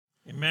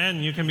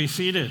Amen. You can be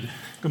seated.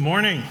 Good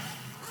morning.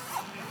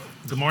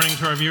 Good morning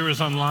to our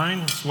viewers online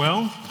as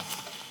well.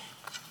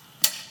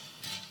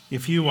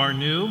 If you are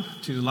new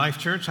to Life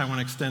Church, I want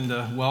to extend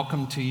a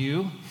welcome to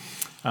you.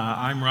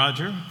 I'm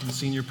Roger, I'm the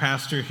senior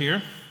pastor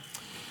here.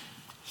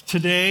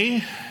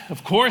 Today,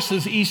 of course,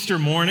 is Easter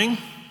morning.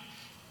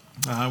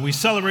 We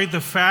celebrate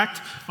the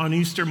fact on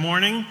Easter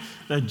morning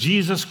that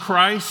Jesus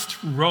Christ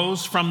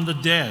rose from the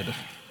dead.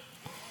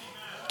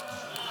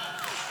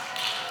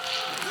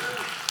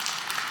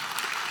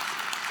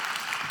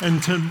 And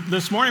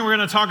this morning we're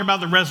going to talk about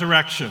the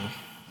resurrection.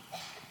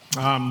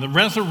 The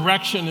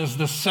resurrection is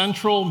the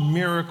central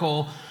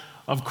miracle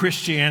of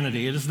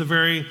Christianity. It is the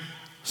very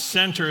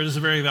center, it is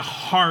the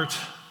heart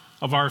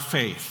of our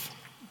faith.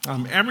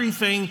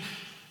 Everything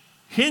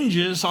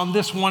hinges on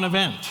this one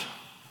event.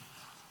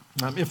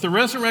 If the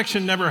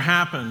resurrection never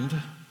happened,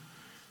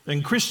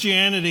 then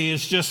Christianity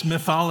is just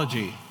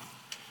mythology.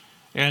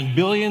 And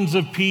billions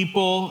of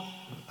people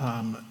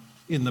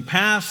in the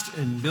past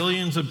and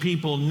billions of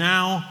people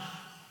now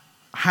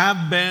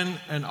have been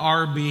and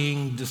are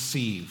being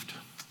deceived.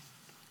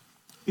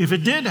 If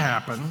it did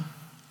happen,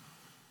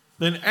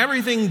 then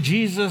everything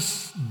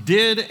Jesus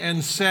did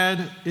and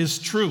said is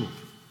true.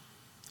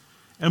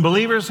 And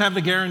believers have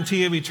the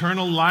guarantee of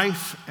eternal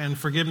life and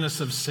forgiveness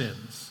of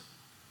sins.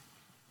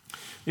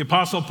 The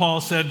Apostle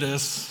Paul said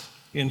this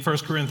in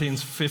 1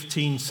 Corinthians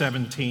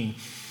 15:17.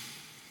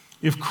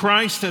 If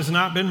Christ has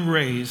not been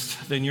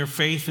raised, then your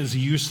faith is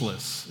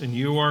useless, and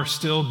you are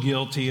still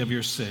guilty of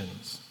your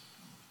sins.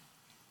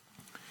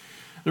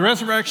 The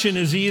resurrection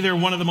is either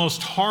one of the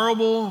most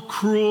horrible,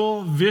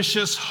 cruel,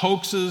 vicious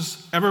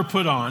hoaxes ever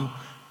put on,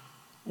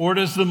 or it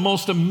is the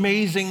most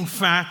amazing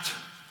fact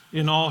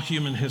in all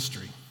human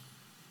history.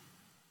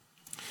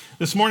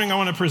 This morning I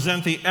want to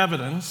present the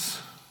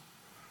evidence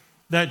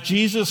that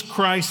Jesus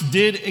Christ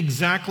did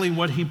exactly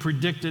what he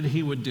predicted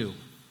he would do.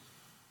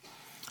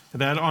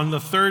 That on the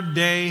third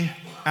day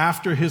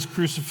after his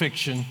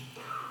crucifixion,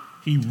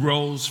 he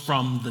rose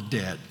from the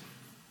dead.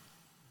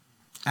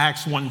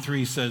 Acts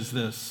 1:3 says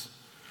this.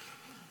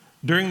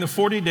 During the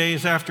 40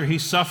 days after he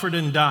suffered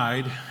and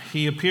died,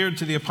 he appeared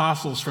to the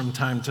apostles from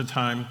time to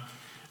time,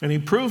 and he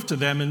proved to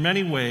them in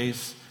many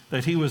ways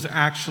that he was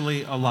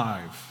actually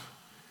alive.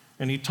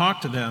 And he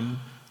talked to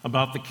them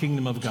about the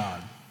kingdom of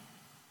God.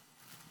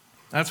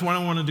 That's what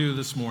I want to do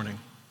this morning,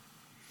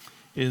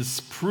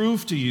 is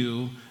prove to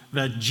you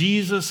that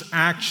Jesus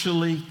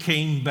actually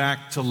came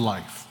back to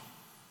life.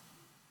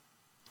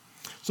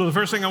 So the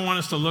first thing I want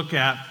us to look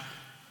at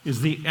is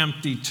the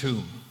empty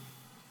tomb.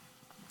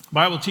 The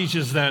Bible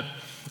teaches that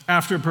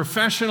after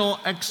professional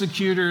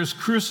executors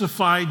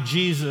crucified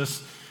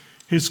Jesus,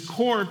 his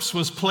corpse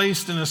was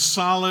placed in a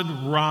solid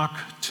rock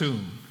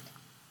tomb.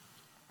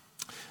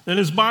 Then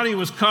his body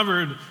was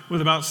covered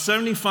with about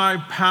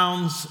 75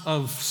 pounds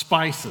of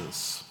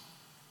spices.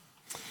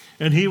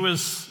 And he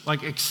was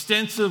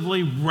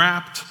extensively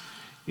wrapped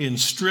in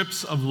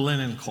strips of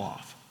linen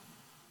cloth.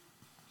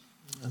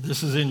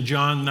 This is in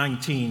John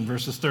 19,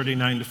 verses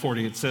 39 to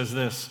 40. It says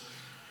this.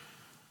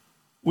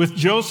 With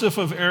Joseph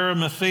of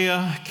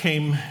Arimathea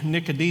came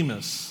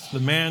Nicodemus, the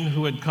man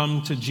who had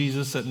come to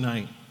Jesus at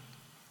night.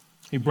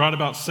 He brought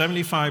about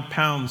 75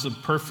 pounds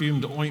of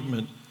perfumed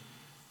ointment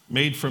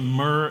made from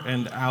myrrh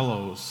and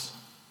aloes.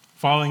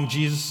 Following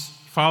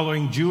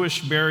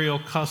Jewish burial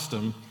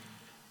custom,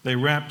 they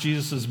wrapped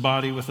Jesus'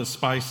 body with the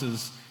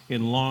spices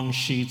in long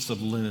sheets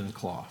of linen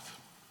cloth.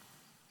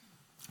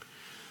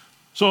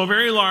 So a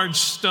very large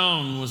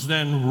stone was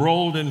then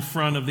rolled in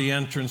front of the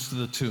entrance to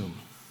the tomb.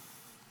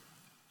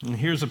 And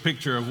here's a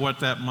picture of what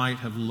that might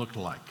have looked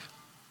like.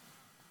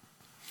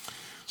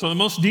 So the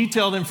most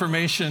detailed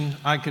information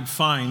I could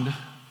find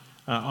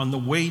on the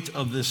weight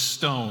of this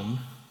stone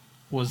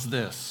was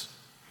this.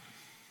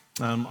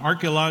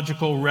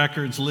 Archaeological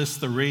records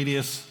list the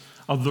radius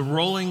of the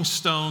rolling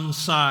stone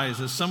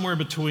size as somewhere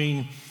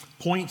between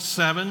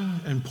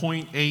 0.7 and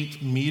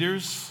 0.8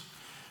 meters.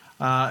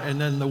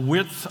 And then the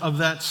width of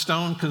that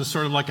stone, because it's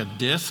sort of like a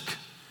disc,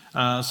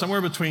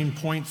 somewhere between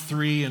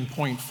 0.3 and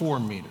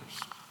 0.4 meters.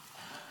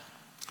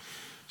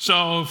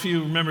 So if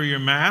you remember your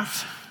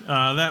math,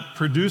 that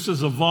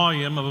produces a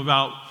volume of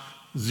about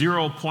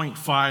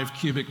 0.5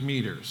 cubic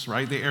meters,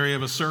 right? The area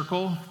of a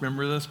circle,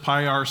 remember this,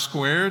 pi r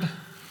squared?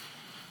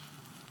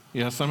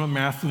 Yes, I'm a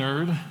math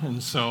nerd,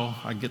 and so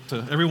I get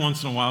to, every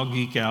once in a while,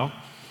 geek out.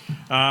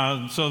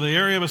 So the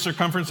area of a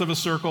circumference of a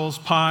circle is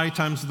pi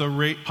times the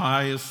rate.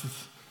 Pi is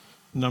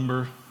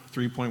number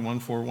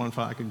 3.1415,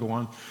 I could go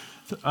on.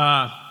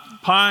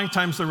 Pi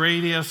times the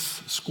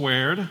radius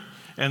squared.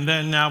 And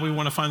then now we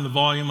want to find the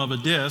volume of a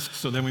disk,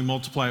 so then we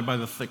multiply it by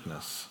the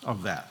thickness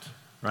of that,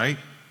 right?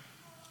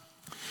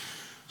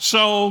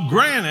 So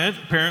granite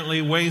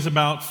apparently weighs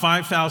about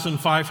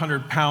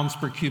 5,500 pounds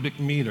per cubic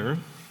meter.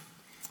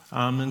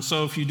 And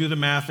so if you do the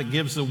math, it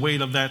gives the weight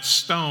of that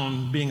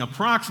stone being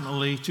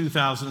approximately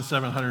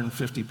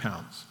 2,750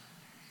 pounds.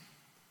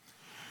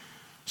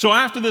 So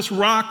after this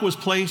rock was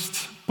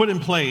put in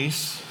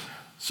place,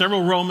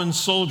 several Roman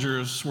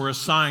soldiers were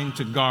assigned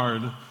to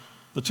guard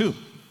the tomb.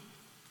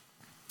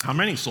 How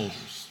many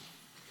soldiers?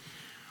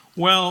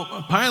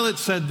 Well, Pilate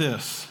said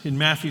this in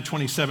Matthew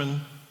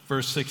 27,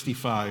 verse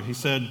 65. He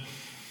said,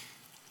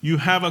 "You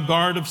have a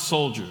guard of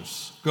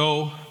soldiers.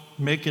 Go,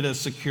 make it as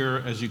secure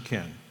as you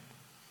can."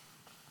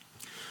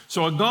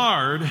 So a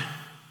guard,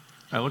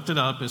 I looked it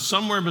up, is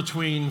somewhere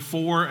between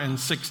 4 and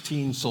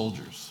 16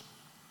 soldiers.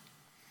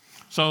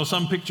 So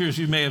some pictures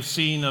you may have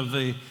seen of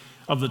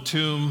the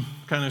tomb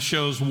kind of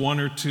shows 1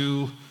 or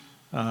 2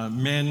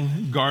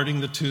 men guarding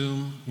the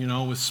tomb,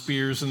 with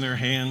spears in their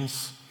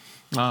hands.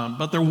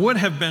 But there would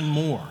have been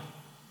more.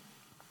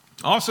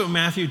 Also,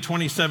 Matthew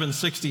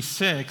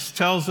 27:66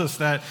 tells us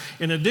that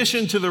in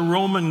addition to the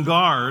Roman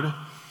guard,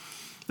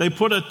 they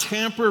put a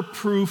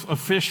tamper-proof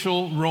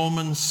official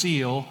Roman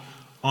seal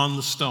on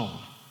the stone.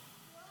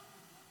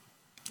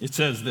 It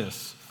says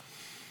this: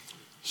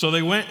 "So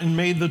they went and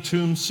made the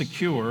tomb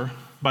secure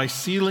by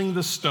sealing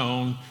the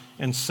stone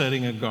and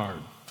setting a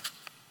guard."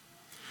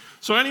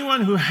 So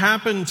anyone who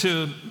happened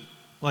to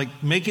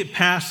make it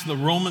past the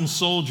Roman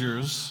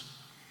soldiers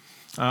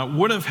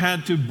would have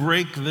had to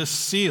break this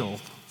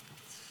seal,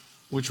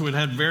 which would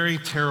have very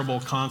terrible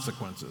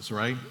consequences,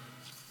 right?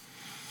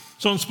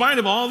 So in spite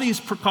of all these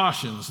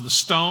precautions, the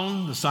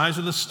stone, the size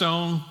of the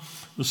stone,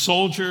 the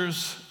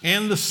soldiers,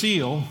 and the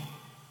seal,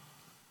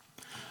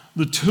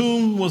 the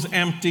tomb was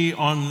empty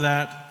on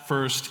that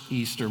first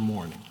Easter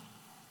morning.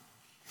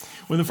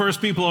 When the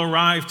first people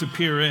arrived to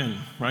peer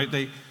in, right,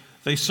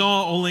 they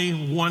saw only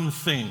one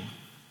thing: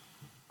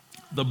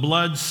 the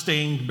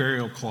blood-stained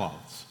burial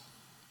cloths.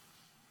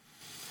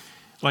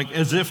 Like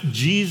as if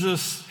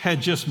Jesus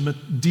had just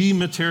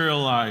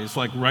dematerialized,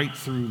 right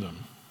through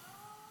them.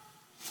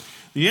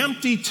 The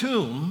empty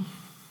tomb,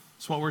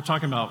 that's what we're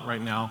talking about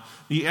right now.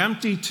 The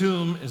empty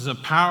tomb is a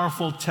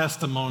powerful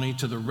testimony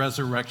to the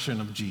resurrection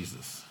of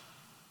Jesus.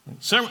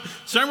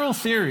 Several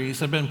theories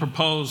have been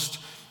proposed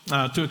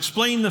to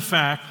explain the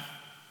fact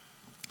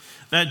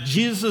that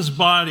Jesus'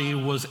 body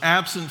was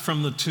absent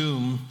from the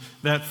tomb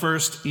that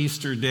first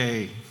Easter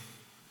day,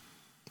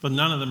 but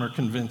none of them are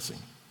convincing.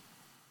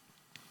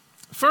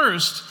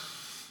 First,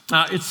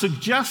 it's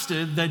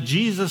suggested that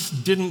Jesus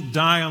didn't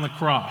die on the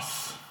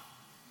cross,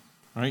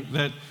 right?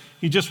 That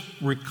he just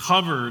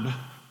recovered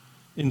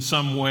in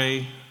some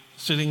way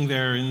sitting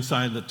there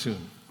inside the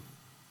tomb.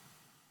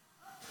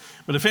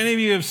 But if any of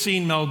you have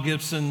seen Mel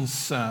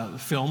Gibson's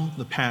film,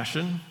 The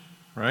Passion,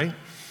 right?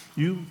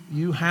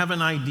 You have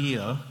an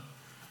idea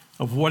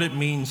of what it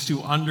means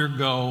to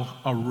undergo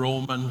a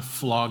Roman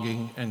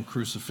flogging and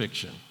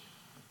crucifixion.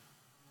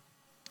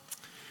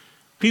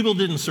 People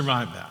didn't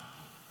survive that.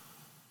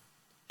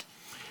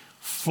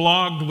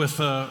 Flogged with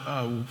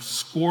a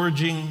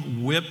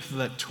scourging whip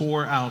that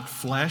tore out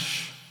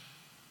flesh,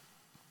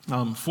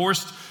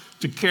 forced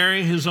to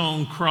carry his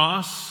own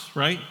cross,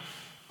 right?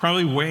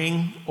 Probably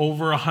weighing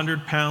over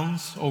 100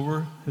 pounds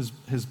over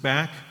his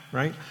back,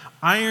 right?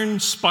 Iron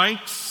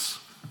spikes,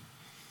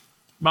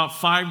 about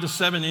 5 to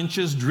 7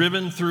 inches,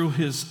 driven through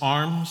his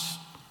arms,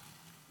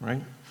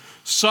 right?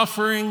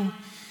 Suffering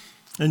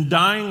and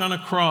dying on a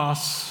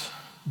cross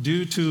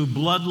due to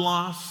blood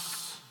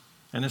loss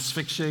and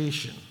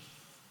asphyxiation.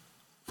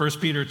 1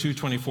 Peter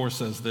 2:24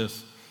 says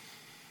this: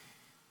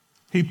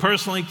 "He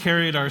personally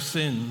carried our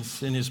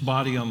sins in his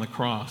body on the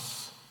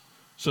cross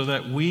so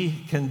that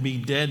we can be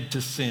dead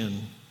to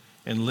sin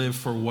and live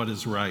for what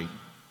is right.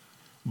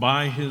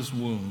 By his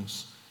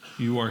wounds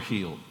you are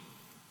healed."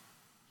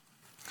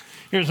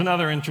 Here's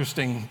another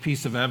interesting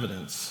piece of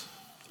evidence.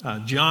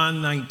 John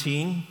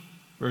 19,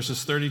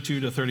 verses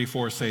 32 to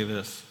 34 say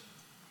this: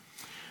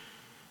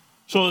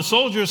 "So the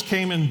soldiers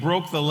came and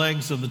broke the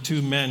legs of the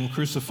 2 men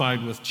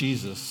crucified with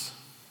Jesus.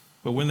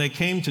 But when they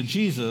came to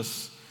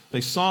Jesus,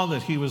 they saw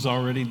that he was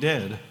already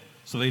dead,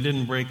 so they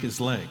didn't break his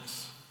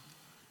legs.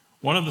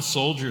 One of the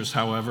soldiers,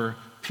 however,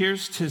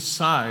 pierced his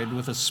side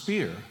with a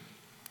spear,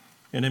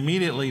 and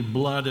immediately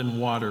blood and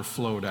water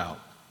flowed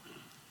out."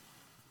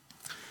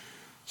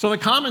 So the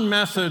common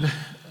method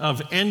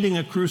of ending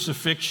a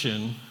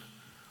crucifixion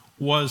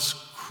was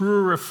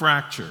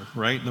crurifracture,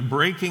 right? The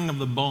breaking of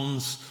the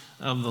bones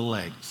of the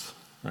legs,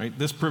 right?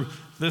 This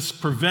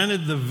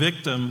prevented the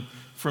victim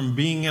from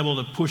being able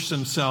to push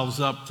themselves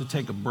up to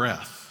take a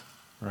breath,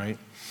 right?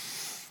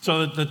 So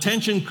that the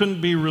tension couldn't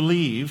be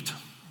relieved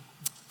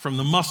from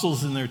the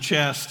muscles in their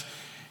chest,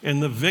 and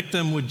the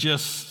victim would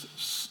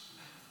just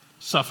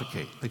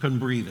suffocate. They couldn't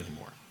breathe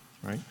anymore,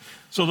 right?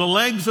 So the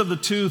legs of the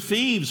 2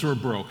 thieves were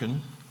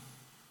broken.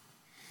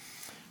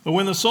 But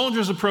when the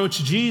soldiers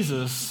approached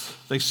Jesus,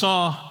 they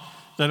saw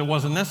that it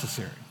wasn't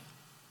necessary.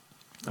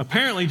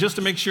 Apparently, just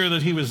to make sure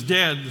that he was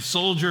dead, the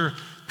soldier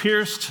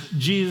pierced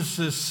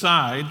Jesus'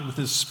 side with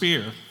his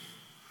spear.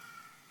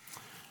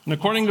 And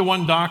according to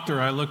one doctor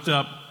I looked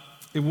up,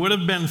 it would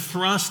have been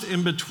thrust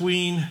in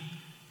between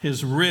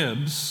his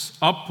ribs,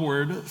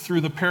 upward through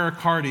the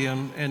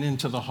pericardium and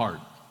into the heart.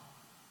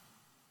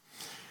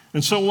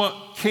 And so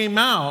what came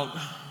out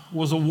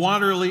was a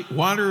watery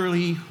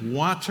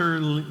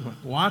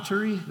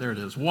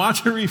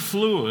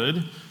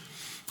fluid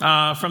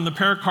from the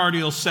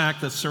pericardial sac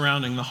that's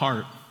surrounding the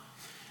heart.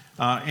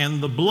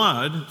 and the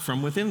blood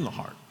from within the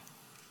heart.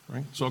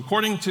 Right? So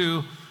according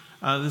to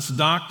this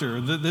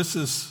doctor, this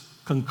is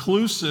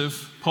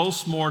conclusive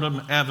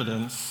post-mortem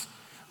evidence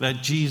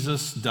that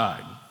Jesus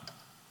died.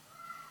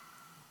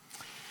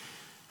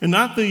 And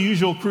not the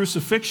usual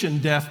crucifixion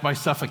death by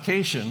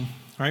suffocation,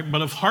 right,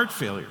 but of heart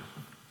failure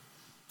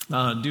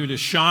due to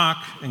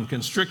shock and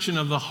constriction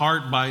of the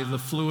heart by the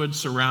fluid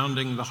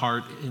surrounding the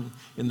heart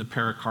in the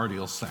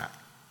pericardial sac.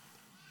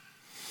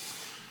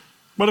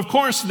 But of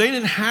course, they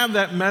didn't have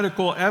that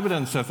medical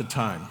evidence at the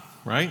time,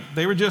 right?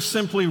 They were just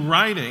simply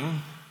writing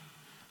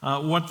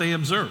what they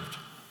observed.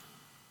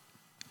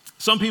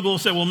 Some people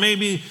say, well,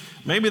 maybe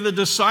the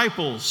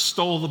disciples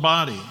stole the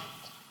body.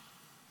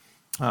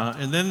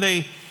 And then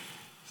they,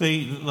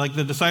 like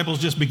the disciples,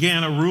 just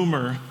began a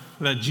rumor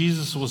that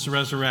Jesus was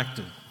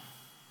resurrected.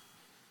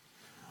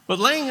 But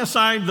laying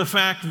aside the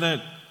fact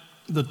that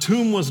the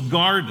tomb was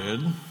guarded,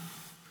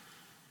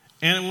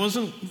 and it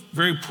wasn't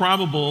very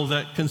probable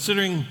that,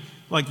 considering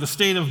like the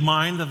state of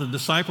mind that the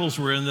disciples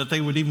were in, that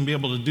they would even be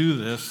able to do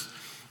this.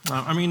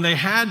 They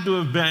had to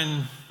have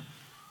been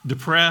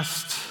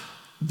depressed,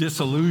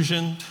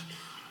 disillusioned,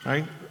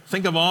 right?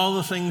 Think of all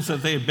the things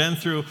that they had been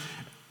through,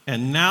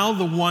 and now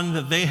the one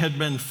that they had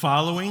been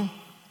following,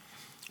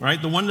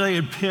 right? The one they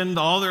had pinned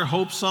all their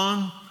hopes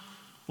on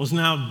was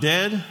now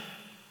dead,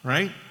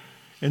 right?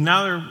 And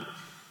now they're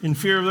in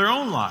fear of their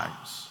own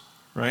lives,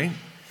 right?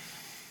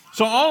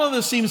 So all of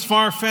this seems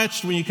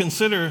far-fetched when you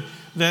consider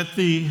that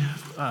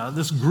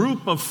this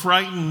group of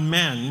frightened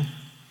men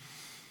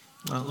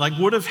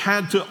would have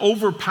had to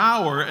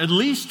overpower at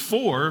least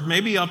 4,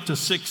 maybe up to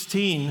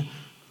 16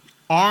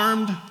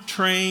 armed,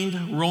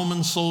 trained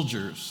Roman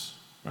soldiers,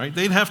 right?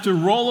 They'd have to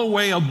roll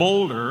away a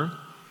boulder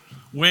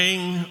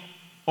weighing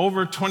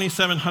over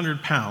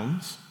 2,700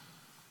 pounds,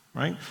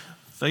 right?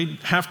 They'd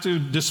have to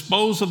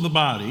dispose of the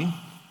body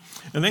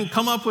and then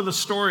come up with a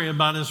story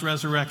about his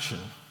resurrection.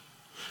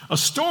 A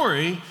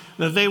story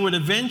that they would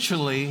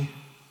eventually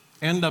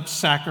end up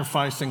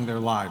sacrificing their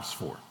lives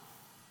for.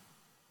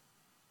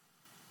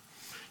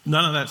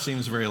 None of that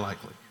seems very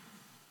likely.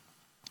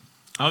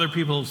 Other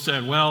people have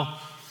said, well,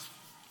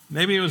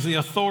 maybe it was the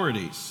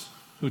authorities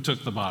who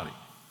took the body.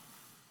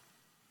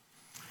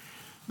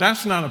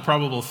 That's not a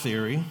probable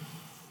theory,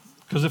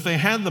 because if they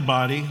had the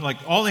body,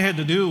 all they had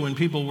to do when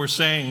people were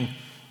saying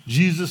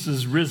Jesus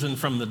is risen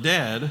from the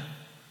dead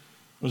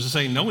was to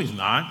say, no, he's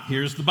not,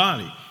 here's the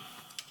body.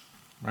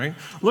 Right?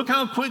 Look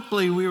how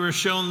quickly we were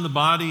shown the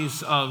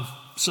bodies of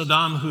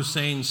Saddam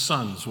Hussein's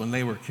sons when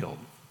they were killed,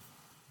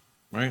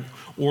 right?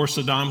 Or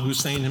Saddam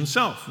Hussein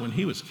himself when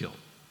he was killed,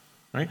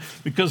 right?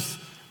 Because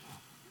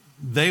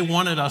they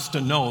wanted us to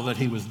know that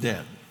he was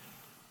dead.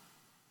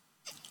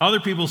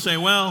 Other people say,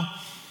 well,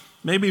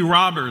 maybe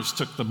robbers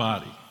took the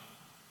body.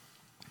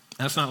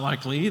 That's not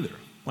likely either.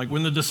 Like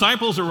when the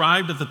disciples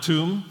arrived at the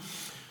tomb,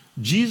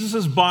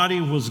 Jesus' body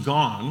was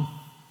gone,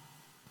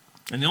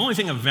 and the only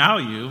thing of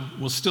value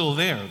was still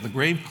there, the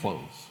grave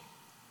clothes.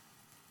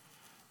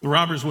 The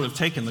robbers would have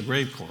taken the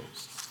grave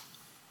clothes.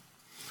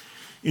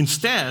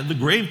 Instead, the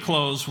grave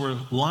clothes were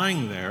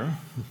lying there,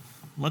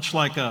 much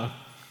like a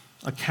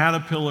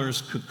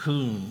caterpillar's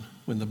cocoon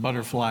when the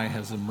butterfly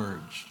has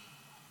emerged.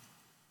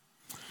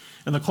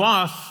 And the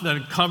cloth that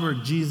had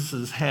covered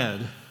Jesus'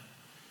 head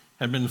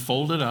had been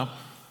folded up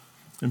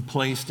and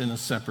placed in a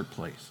separate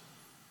place.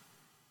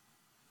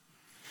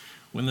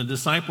 When the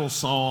disciples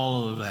saw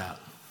all of that,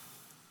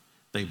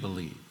 they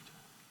believed.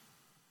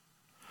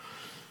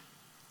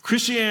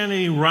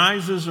 Christianity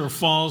rises or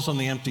falls on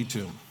the empty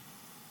tomb.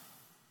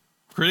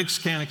 Critics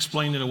can't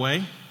explain it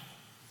away.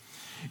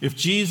 If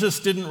Jesus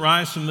didn't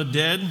rise from the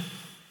dead,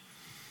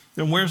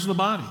 then where's the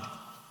body?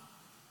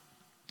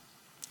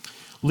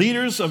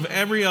 Leaders of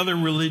every other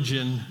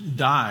religion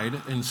died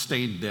and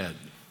stayed dead.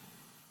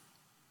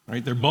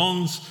 Right? Their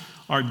bones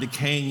are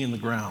decaying in the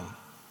ground.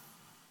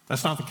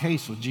 That's not the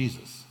case with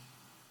Jesus.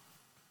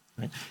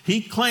 Right?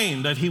 He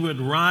claimed that he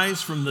would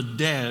rise from the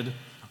dead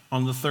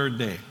on the third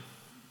day,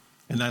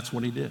 and that's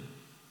what he did.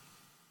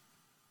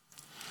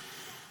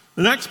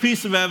 The next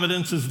piece of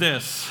evidence is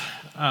this.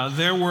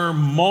 There were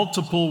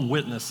multiple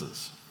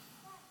witnesses.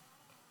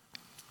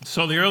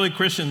 So the early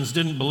Christians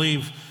didn't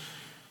believe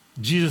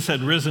Jesus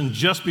had risen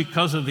just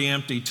because of the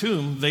empty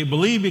tomb. They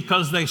believed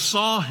because they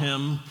saw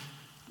him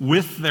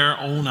with their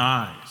own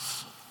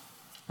eyes.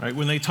 Right?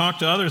 When they talked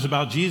to others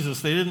about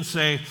Jesus, they didn't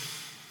say,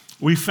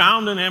 we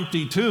found an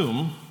empty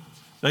tomb.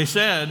 They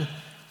said,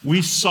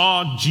 we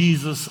saw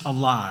Jesus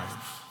alive.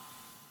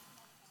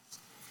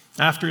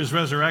 After his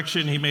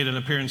resurrection, he made an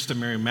appearance to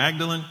Mary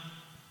Magdalene.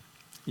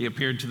 He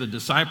appeared to the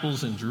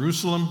disciples in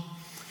Jerusalem.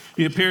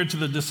 He appeared to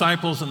the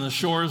disciples on the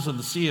shores of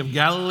the Sea of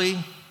Galilee.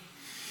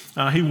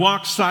 He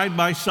walked side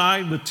by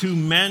side with 2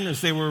 men as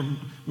they were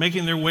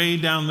making their way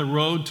down the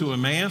road to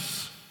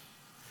Emmaus.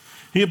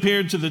 He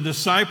appeared to the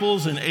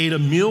disciples and ate a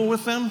meal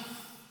with them.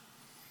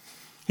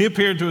 He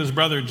appeared to his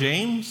brother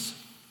James.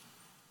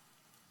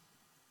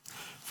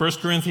 1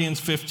 Corinthians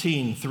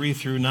 15,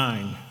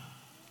 3-9.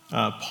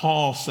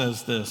 Paul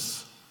says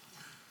this,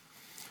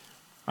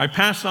 I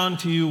passed on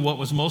to you what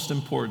was most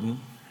important,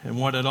 and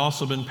what had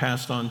also been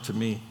passed on to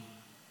me.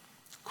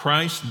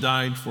 Christ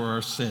died for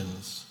our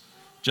sins,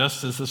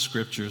 just as the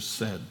Scriptures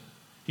said.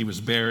 He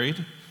was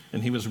buried,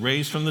 and he was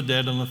raised from the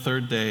dead on the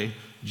third day,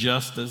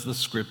 just as the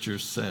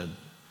Scriptures said.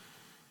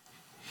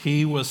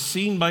 He was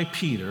seen by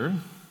Peter,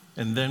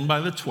 and then by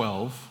the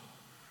 12.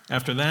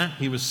 After that,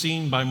 he was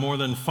seen by more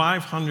than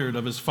 500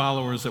 of his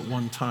followers at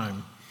one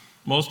time,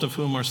 most of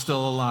whom are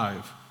still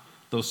alive,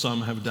 though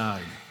some have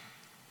died.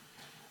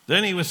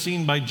 Then he was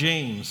seen by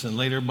James, and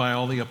later by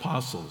all the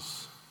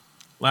apostles.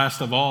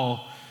 Last of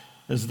all,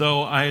 as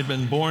though I had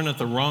been born at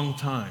the wrong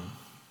time,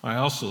 I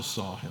also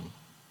saw him.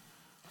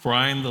 For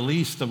I am the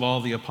least of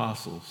all the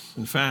apostles.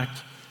 In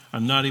fact,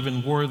 I'm not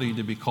even worthy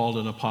to be called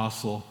an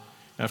apostle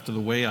after the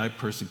way I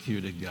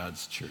persecuted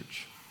God's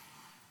church.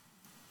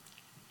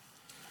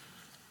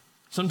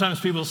 Sometimes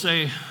people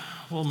say,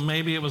 well,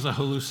 maybe it was a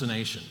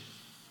hallucination.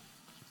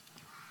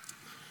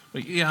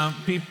 But yeah,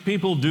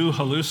 people do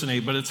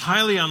hallucinate, but it's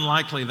highly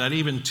unlikely that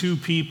even two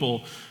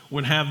people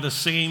would have the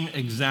same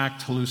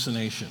exact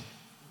hallucination.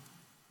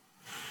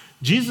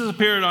 Jesus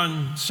appeared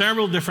on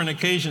several different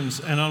occasions,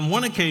 and on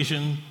one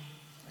occasion,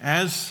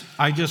 as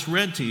I just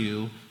read to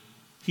you,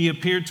 he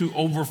appeared to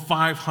over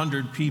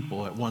 500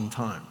 people at one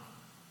time,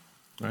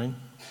 right?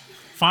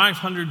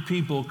 500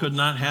 people could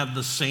not have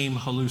the same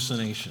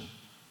hallucination.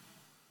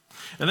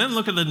 And then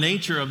look at the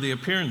nature of the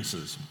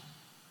appearances.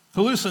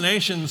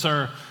 Hallucinations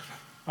are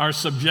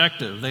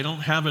subjective. They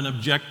don't have an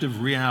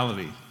objective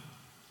reality,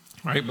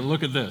 right? But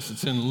look at this.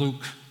 It's in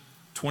Luke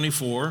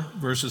 24,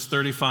 verses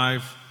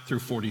 35 through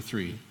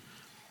 43. It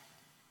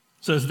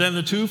says, Then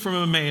the two from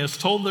Emmaus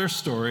told their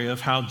story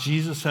of how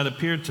Jesus had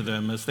appeared to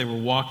them as they were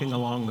walking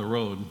along the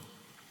road,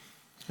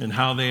 and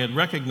how they had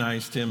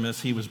recognized him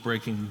as he was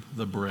breaking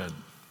the bread.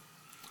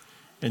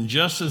 And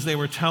just as they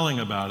were telling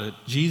about it,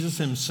 Jesus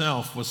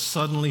himself was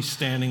suddenly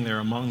standing there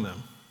among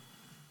them.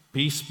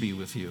 Peace be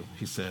with you,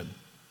 he said.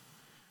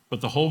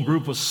 But the whole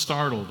group was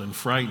startled and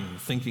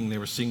frightened, thinking they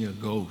were seeing a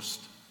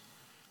ghost.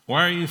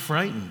 Why are you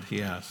frightened?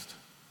 He asked.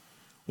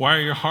 Why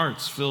are your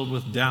hearts filled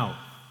with doubt?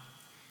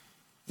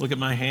 Look at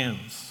my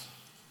hands.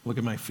 Look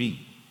at my feet.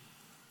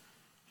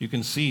 You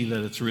can see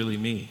that it's really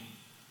me.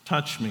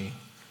 Touch me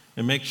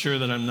and make sure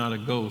that I'm not a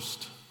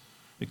ghost,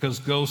 because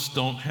ghosts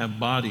don't have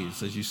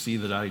bodies as you see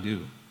that I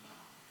do.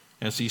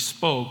 As he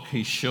spoke,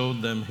 he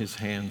showed them his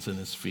hands and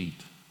his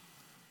feet.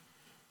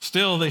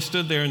 Still, they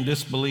stood there in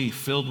disbelief,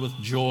 filled with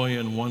joy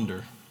and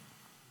wonder.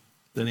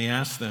 Then he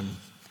asked them,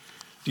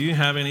 Do you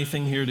have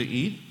anything here to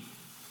eat?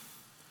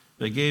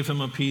 They gave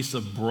him a piece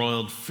of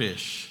broiled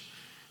fish,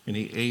 and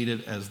he ate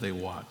it as they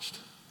watched.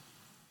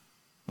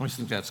 I always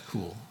think that's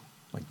cool.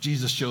 Like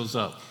Jesus shows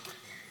up.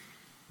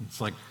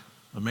 It's like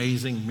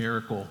amazing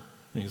miracle.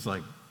 And he's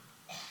like,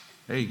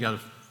 Hey, you got a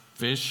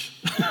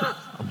fish?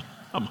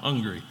 I'm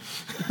hungry.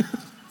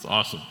 It's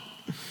awesome.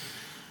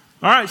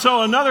 All right,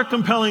 so another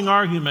compelling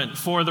argument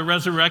for the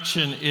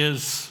resurrection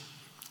is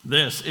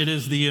this. It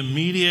is the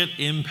immediate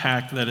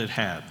impact that it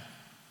had.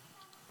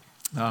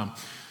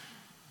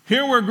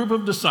 Here were a group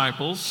of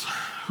disciples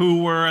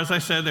who were, as I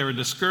said, they were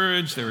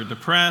discouraged, they were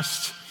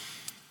depressed,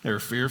 they were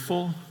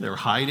fearful, they were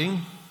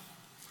hiding,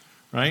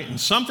 right? And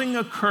something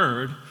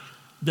occurred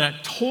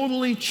that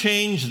totally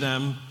changed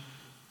them,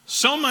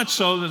 so much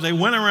so that they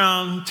went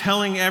around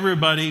telling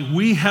everybody,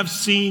 we have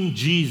seen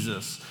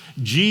Jesus.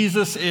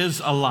 Jesus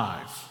is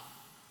alive,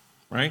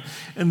 right?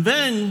 And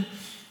then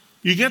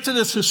you get to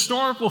this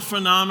historical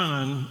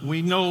phenomenon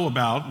we know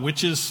about,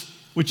 which is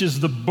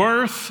the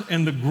birth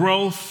and the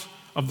growth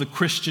of the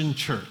Christian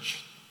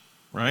church,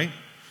 right?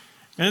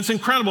 And it's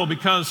incredible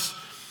because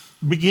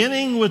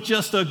beginning with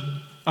just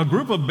a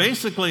group of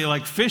basically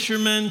like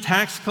fishermen,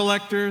 tax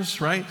collectors,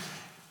 right?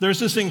 There's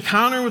this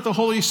encounter with the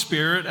Holy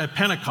Spirit at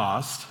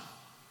Pentecost,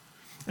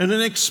 and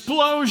an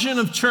explosion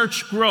of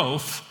church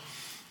growth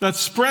that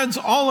spreads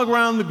all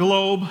around the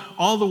globe,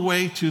 all the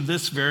way to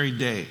this very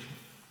day,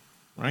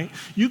 right?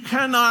 You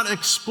cannot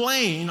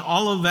explain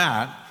all of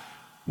that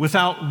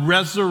without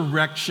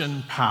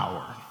resurrection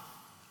power.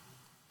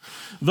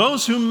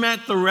 Those who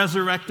met the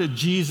resurrected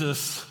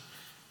Jesus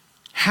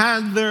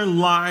had their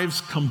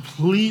lives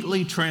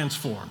completely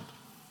transformed.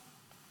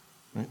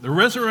 Right? The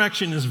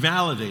resurrection is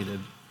validated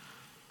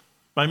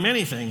by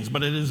many things,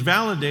 but it is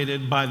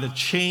validated by the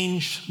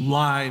changed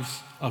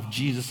lives of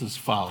Jesus'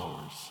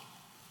 followers.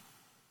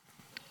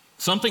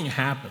 Something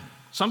happened.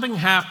 Something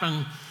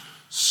happened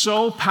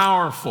so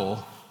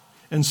powerful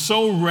and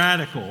so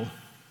radical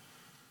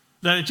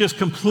that it just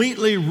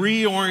completely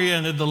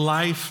reoriented the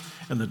life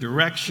and the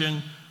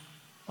direction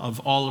of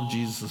all of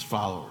Jesus'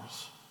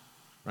 followers.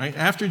 Right?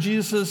 After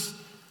Jesus'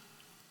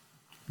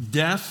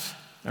 death,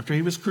 after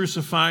he was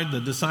crucified,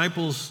 the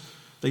disciples,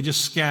 they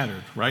just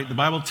scattered, right? The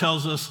Bible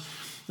tells us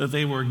that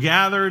they were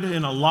gathered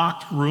in a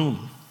locked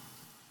room.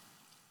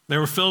 They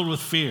were filled with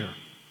fear.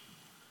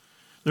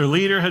 Their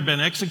leader had been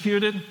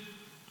executed.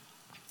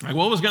 Like,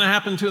 what was going to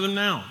happen to them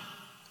now?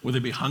 Would they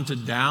be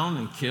hunted down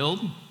and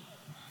killed?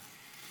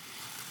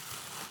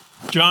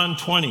 John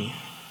 20,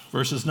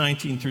 verses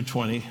 19 through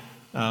 20,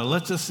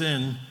 lets us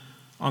in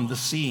on the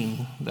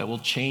scene that will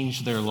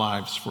change their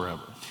lives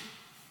forever.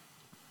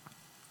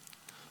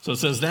 So it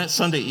says that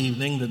Sunday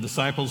evening, the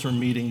disciples were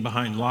meeting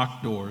behind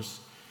locked doors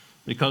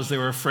because they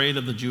were afraid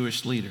of the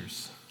Jewish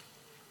leaders.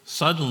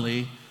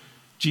 Suddenly,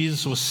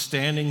 Jesus was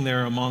standing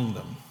there among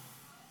them.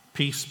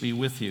 "Peace be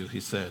with you," he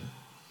said.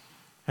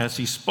 As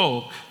he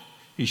spoke,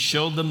 he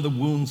showed them the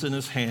wounds in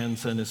his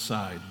hands and his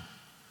side.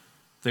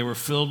 They were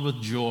filled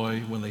with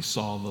joy when they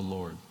saw the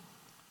Lord.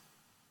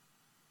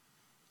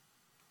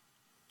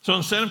 So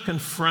instead of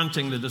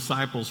confronting the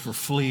disciples for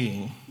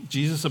fleeing,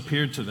 Jesus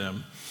appeared to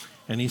them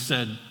and he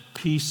said,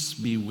 "Peace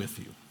be with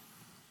you."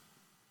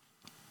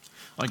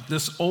 Like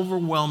this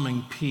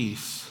overwhelming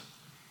peace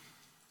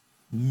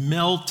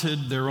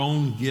melted their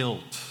own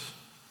guilt,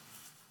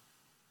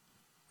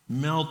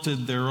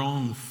 melted their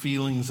own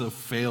feelings of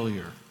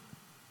failure.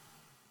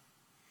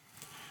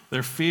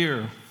 Their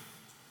fear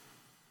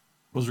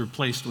was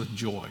replaced with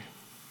joy.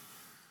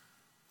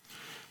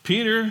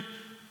 Peter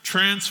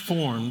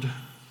transformed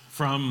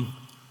from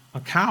a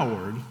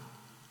coward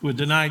who had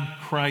denied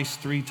Christ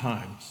 3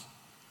 times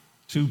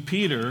to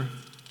Peter,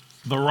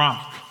 the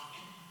rock,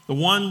 the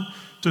one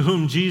to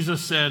whom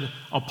Jesus said,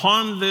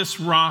 "Upon this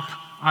rock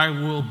I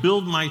will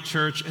build my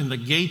church, and the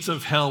gates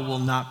of hell will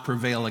not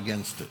prevail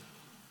against it."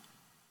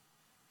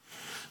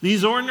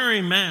 These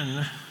ordinary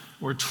men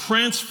were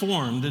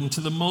transformed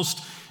into the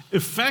most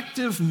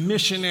effective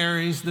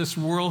missionaries this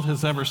world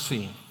has ever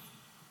seen.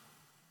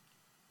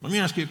 Let me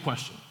ask you a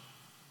question.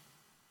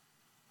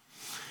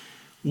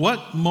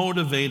 What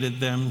motivated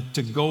them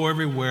to go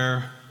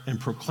everywhere and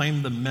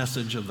proclaim the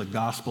message of the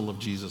gospel of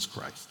Jesus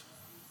Christ?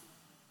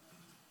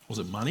 Was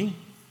it money?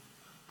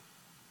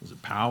 Was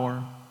it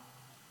power?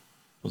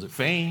 Was it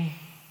fame?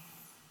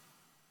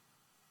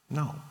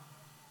 No.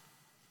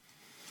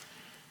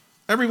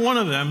 Every one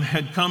of them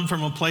had come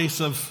from a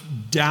place of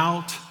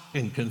doubt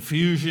and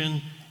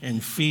confusion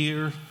and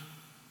fear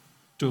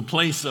to a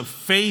place of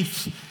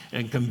faith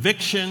and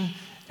conviction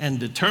and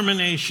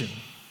determination,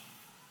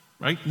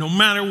 right? No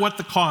matter what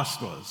the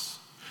cost was,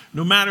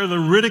 no matter the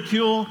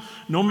ridicule,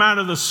 no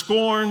matter the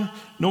scorn,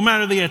 no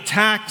matter the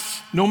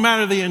attacks, no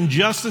matter the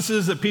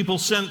injustices that people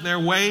sent their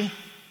way.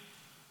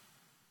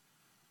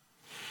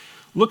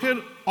 Look at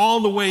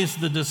all the ways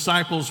the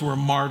disciples were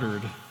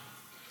martyred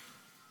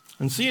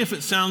and see if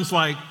it sounds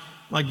like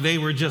they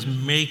were just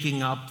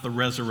making up the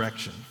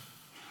resurrection.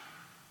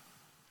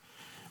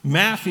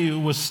 Matthew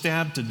was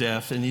stabbed to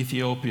death in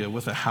Ethiopia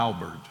with a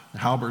halberd. A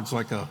halberd's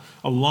like a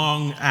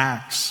long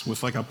axe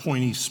with like a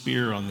pointy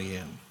spear on the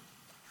end.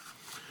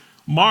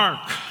 Mark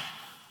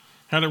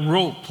had a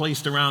rope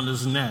placed around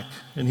his neck,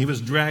 and he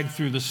was dragged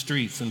through the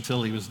streets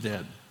until he was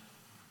dead.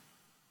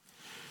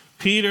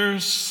 Peter,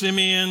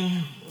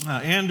 Simeon,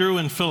 Andrew,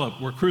 and Philip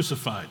were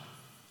crucified.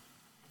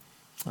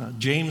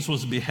 James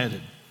was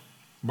beheaded.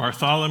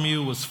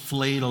 Bartholomew was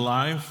flayed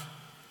alive.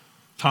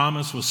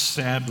 Thomas was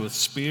stabbed with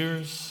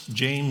spears.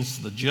 James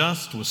the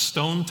Just was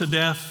stoned to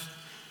death.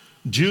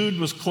 Jude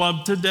was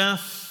clubbed to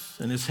death,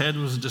 and his head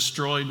was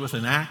destroyed with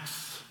an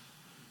axe.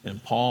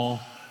 And Paul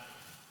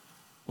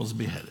was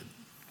beheaded.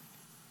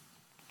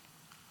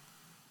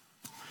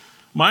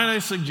 Might I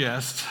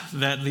suggest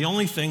that the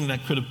only thing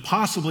that could have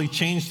possibly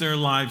changed their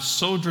lives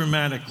so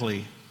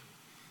dramatically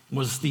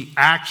was the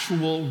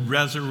actual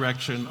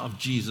resurrection of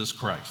Jesus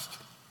Christ.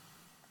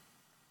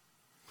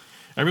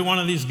 Every one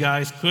of these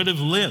guys could have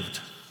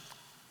lived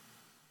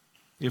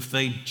if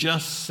they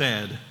just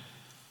said,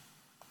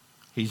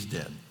 "He's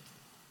dead."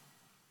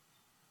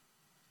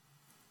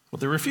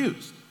 But they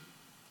refused.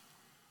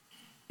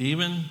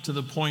 Even to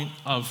the point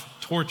of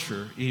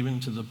torture, even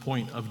to the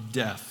point of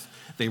death,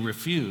 they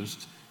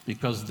refused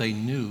because they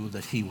knew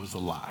that he was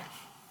alive.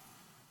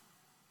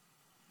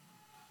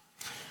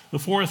 The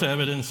fourth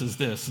evidence is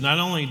this. Not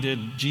only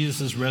did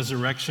Jesus'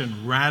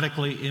 resurrection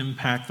radically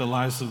impact the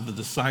lives of the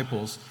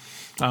disciples,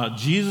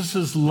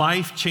 Jesus'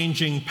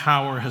 life-changing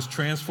power has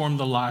transformed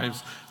the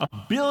lives of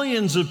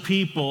billions of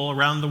people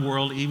around the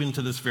world, even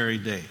to this very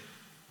day.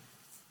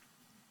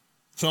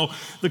 So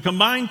the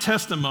combined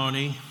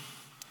testimony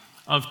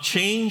of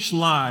changed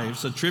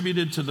lives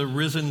attributed to the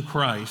risen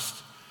Christ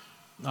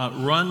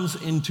runs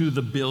into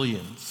the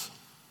billions.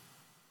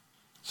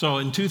 So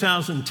in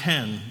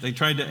 2010, they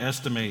tried to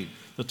estimate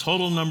the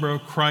total number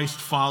of Christ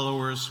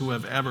followers who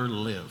have ever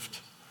lived,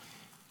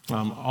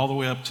 all the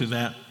way up to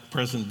that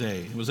present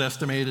day. It was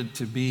estimated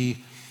to be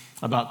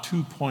about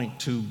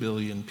 2.2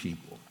 billion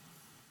people.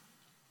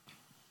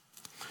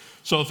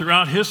 So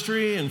throughout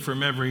history, and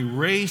from every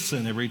race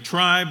and every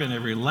tribe and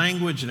every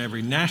language and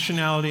every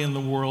nationality in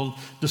the world,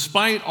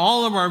 despite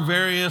all of our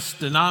various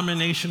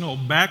denominational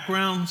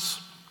backgrounds,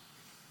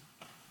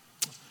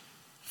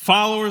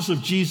 followers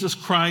of Jesus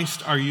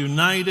Christ are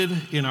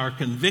united in our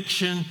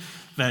conviction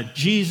that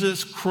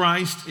Jesus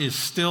Christ is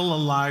still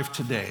alive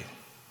today.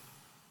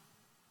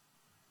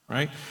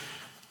 Right?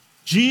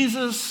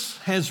 Jesus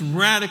has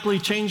radically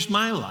changed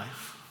my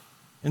life.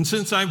 And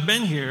since I've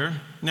been here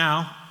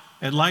now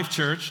at Life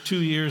Church, 2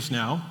 years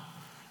now,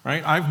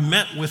 right? I've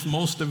met with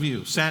most of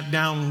you, sat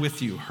down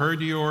with you,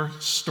 heard your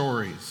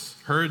stories,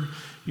 heard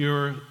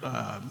your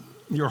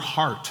your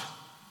heart.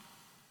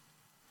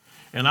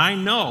 And I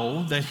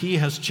know that he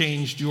has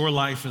changed your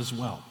life as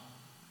well.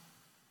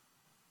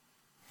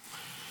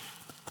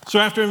 So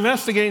after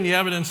investigating the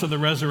evidence of the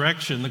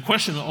resurrection, the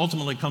question that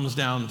ultimately comes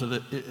down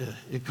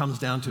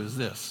to is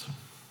this.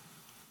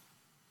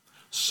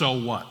 So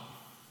what?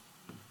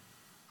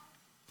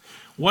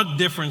 What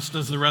difference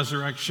does the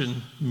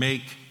resurrection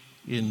make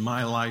in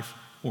my life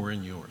or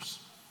in yours?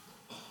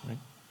 Right?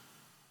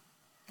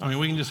 I mean,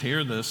 we can just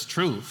hear this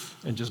truth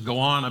and just go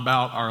on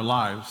about our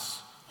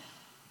lives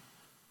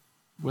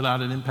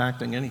without it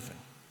impacting anything.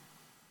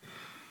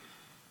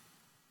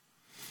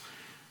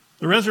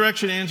 The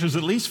resurrection answers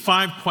at least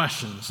 5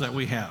 questions that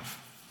we have.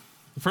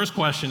 The first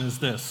question is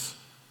this: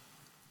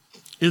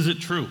 is it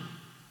true?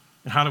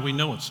 And how do we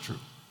know it's true?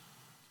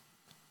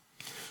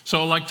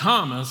 So like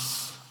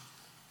Thomas,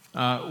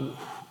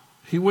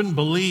 he wouldn't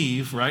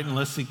believe, right,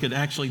 unless he could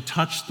actually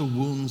touch the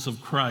wounds of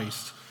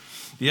Christ.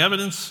 The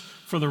evidence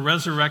for the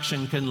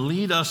resurrection can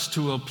lead us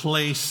to a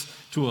place,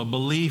 to a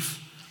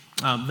belief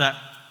that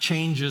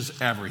changes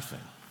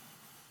everything,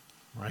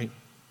 right?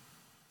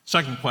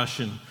 Second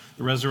question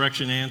the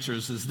resurrection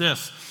answers is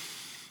this: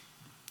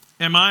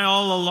 am I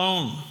all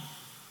alone?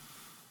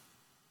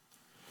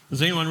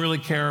 Does anyone really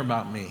care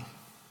about me?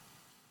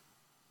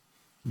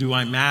 Do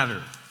I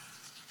matter?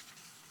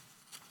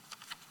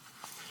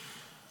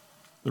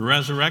 The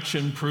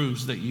resurrection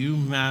proves that you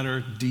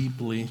matter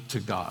deeply to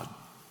God.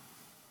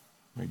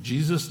 Right?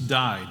 Jesus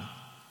died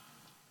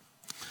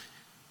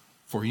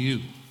for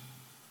you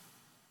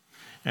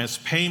as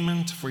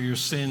payment for your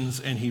sins,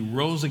 and he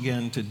rose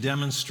again to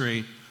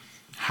demonstrate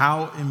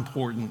how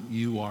important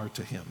you are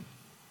to him.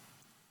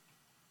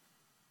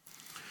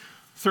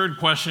 Third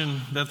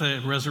question that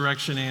the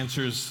resurrection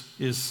answers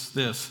is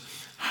this: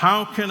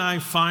 how can I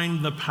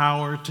find the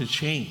power to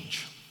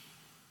change?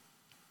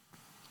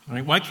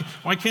 Right?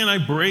 Why can't I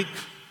break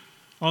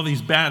all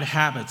these bad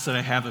habits that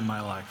I have in my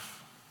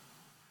life?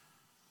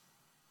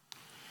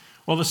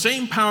 Well, the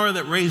same power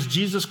that raised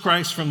Jesus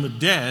Christ from the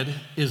dead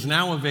is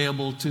now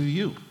available to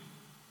you.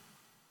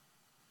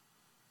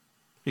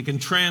 It can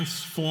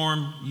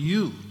transform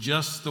you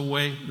just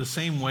the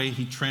same way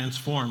he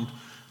transformed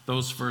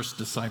those first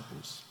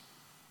disciples.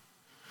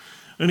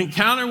 An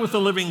encounter with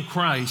the living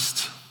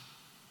Christ,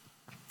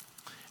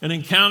 an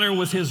encounter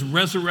with his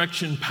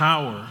resurrection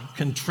power,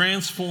 can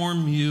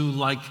transform you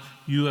like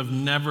you have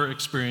never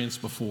experienced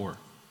before.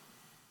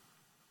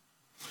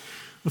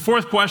 The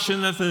fourth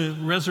question that the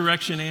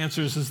resurrection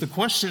answers is the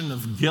question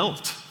of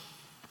guilt.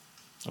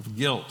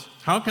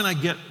 How can I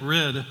get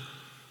rid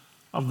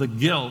of the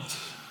guilt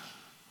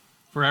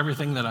for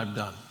everything that I've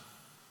done?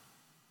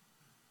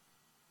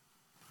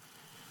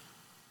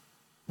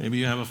 Maybe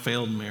you have a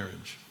failed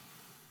marriage.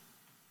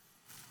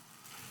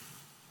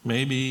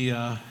 Maybe,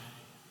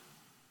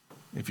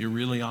 if you're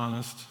really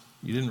honest,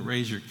 you didn't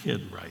raise your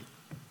kid right.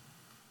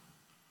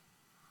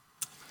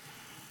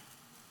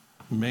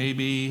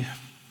 Maybe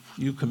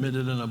you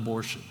committed an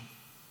abortion.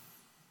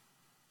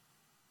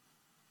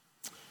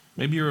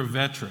 Maybe you're a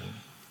veteran,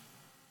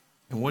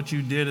 and what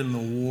you did in the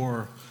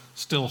war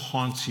still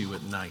haunts you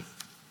at night.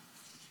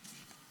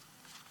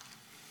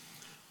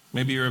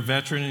 Maybe you're a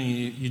veteran and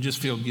you just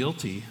feel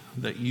guilty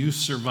that you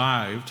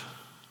survived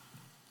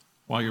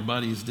while your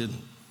buddies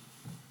didn't.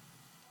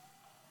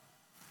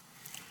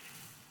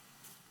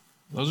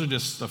 Those are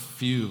just a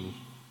few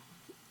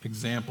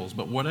examples,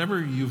 but whatever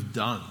you've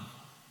done,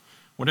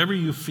 whatever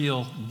you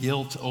feel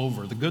guilt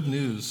over, the good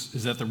news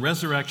is that the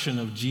resurrection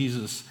of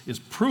Jesus is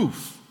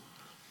proof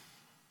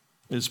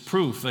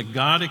that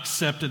God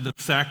accepted the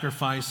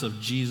sacrifice of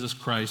Jesus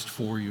Christ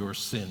for your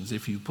sins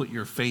if you put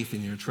your faith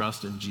and your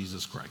trust in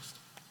Jesus Christ.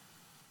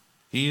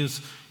 He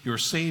is your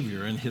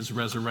Savior, and his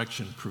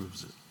resurrection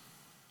proves it.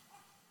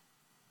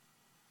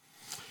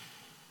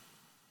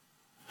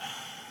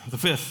 The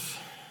fifth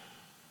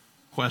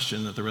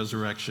question that the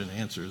resurrection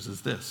answers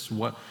is this: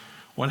 what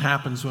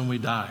happens when we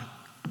die?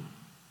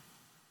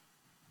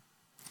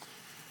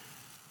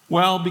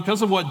 Well,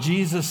 because of what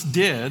Jesus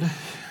did,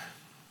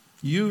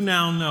 you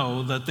now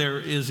know that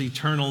there is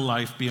eternal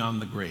life beyond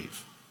the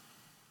grave.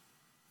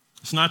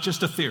 It's not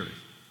just a theory.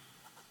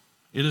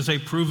 It is a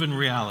proven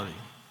reality.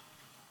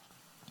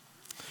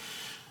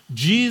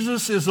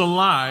 Jesus is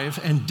alive,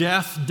 and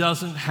death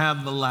doesn't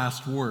have the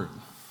last word.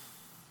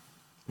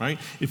 Right?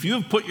 If you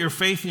have put your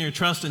faith and your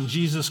trust in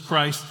Jesus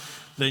Christ,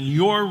 then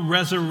your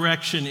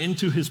resurrection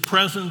into his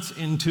presence,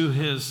 into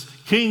his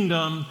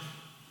kingdom,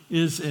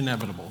 is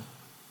inevitable.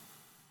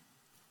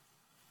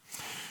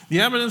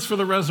 The evidence for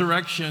the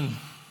resurrection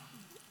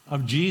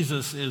of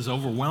Jesus is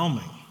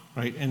overwhelming,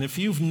 right? And if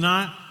you've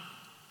not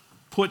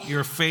put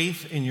your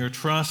faith and your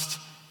trust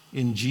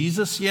in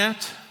Jesus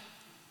yet,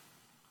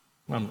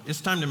 well,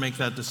 it's time to make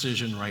that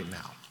decision right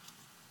now.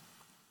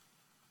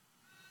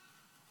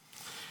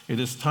 It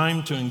is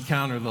time to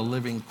encounter the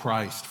living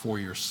Christ for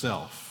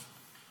yourself.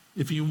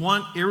 If you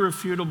want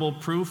irrefutable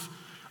proof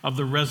of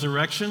the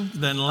resurrection,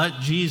 then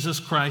let Jesus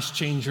Christ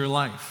change your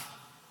life.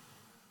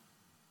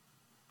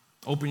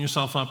 Open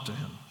yourself up to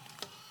him.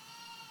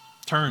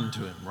 Turn to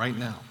him right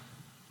now.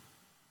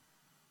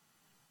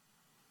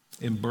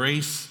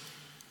 Embrace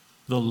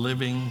the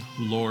living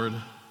Lord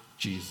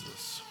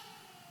Jesus.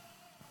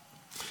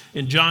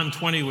 In John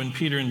 20, when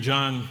Peter and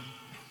John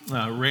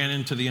ran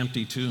into the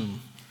empty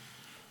tomb,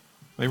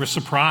 they were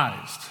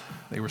surprised.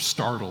 They were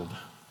startled.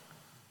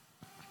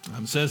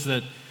 It says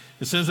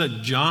that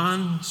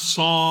John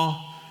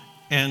saw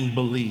and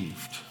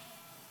believed.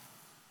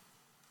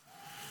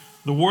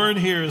 The word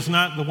here is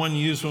not the one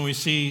used when we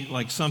see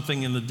like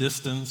something in the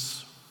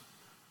distance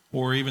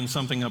or even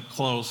something up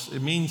close.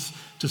 It means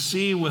to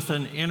see with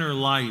an inner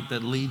light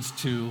that leads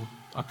to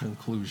a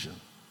conclusion.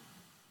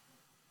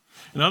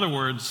 In other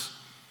words,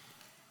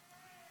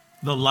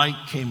 the light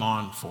came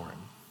on for him.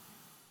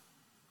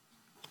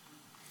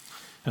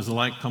 Has the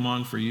light come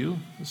on for you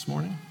this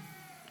morning?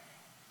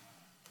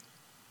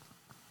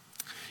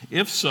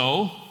 If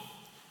so,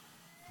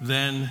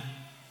 then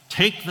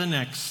take the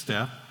next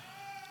step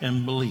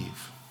and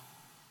believe.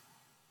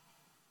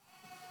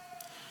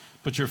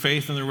 Put your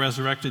faith in the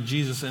resurrected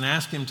Jesus and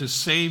ask him to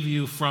save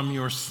you from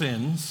your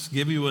sins,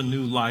 give you a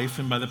new life,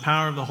 and by the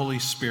power of the Holy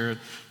Spirit,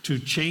 to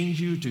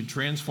change you, to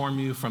transform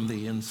you from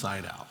the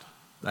inside out.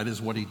 That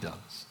is what he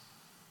does.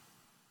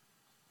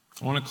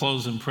 I want to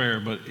close in prayer,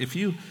 but if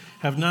you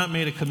have not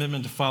made a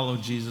commitment to follow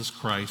Jesus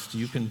Christ,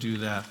 you can do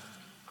that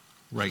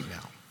right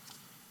now.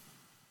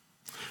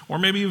 Or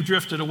maybe you've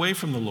drifted away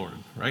from the Lord,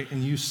 right?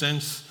 And you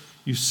sense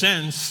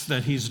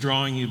that he's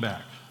drawing you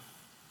back.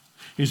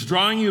 He's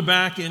drawing you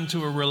back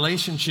into a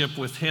relationship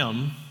with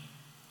him.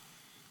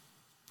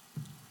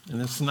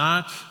 And it's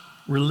not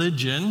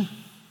religion,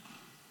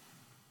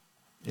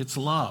 it's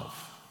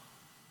love.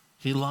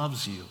 He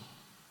loves you.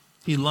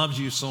 He loves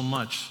you so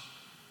much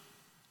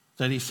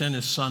that he sent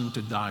his son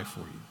to die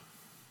for you.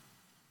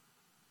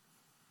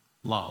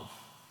 Love.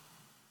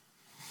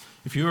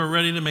 If you are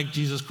ready to make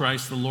Jesus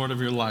Christ the Lord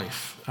of your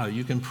life,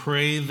 you can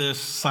pray this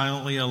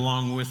silently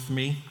along with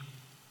me.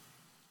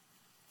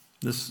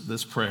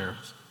 This prayer.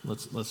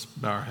 Let's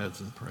bow our heads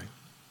and pray.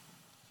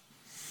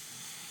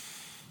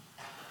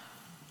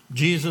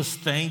 Jesus,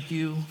 thank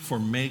you for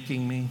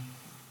making me,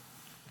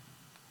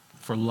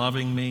 for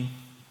loving me,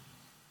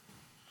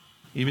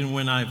 even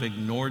when I've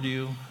ignored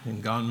you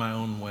and gone my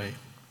own way.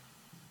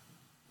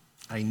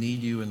 I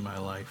need you in my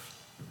life.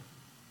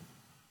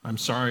 I'm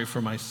sorry for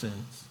my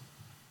sins.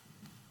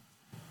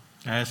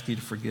 I ask you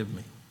to forgive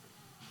me.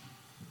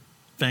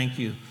 Thank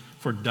you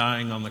for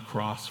dying on the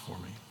cross for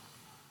me.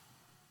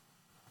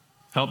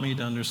 Help me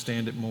to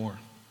understand it more.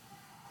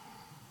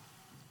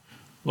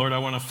 Lord, I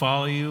want to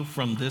follow you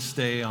from this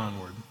day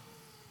onward.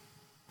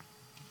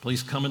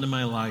 Please come into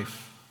my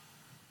life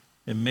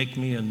and make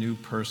me a new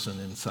person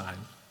inside.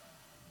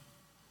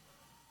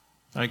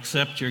 I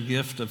accept your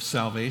gift of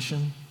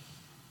salvation.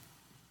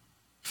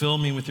 Fill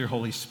me with your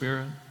Holy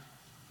Spirit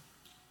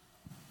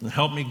and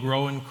help me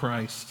grow in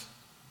Christ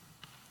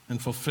and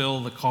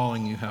fulfill the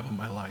calling you have in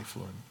my life,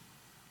 Lord.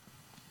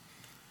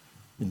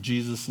 In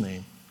Jesus'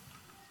 name,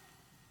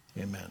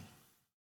 amen.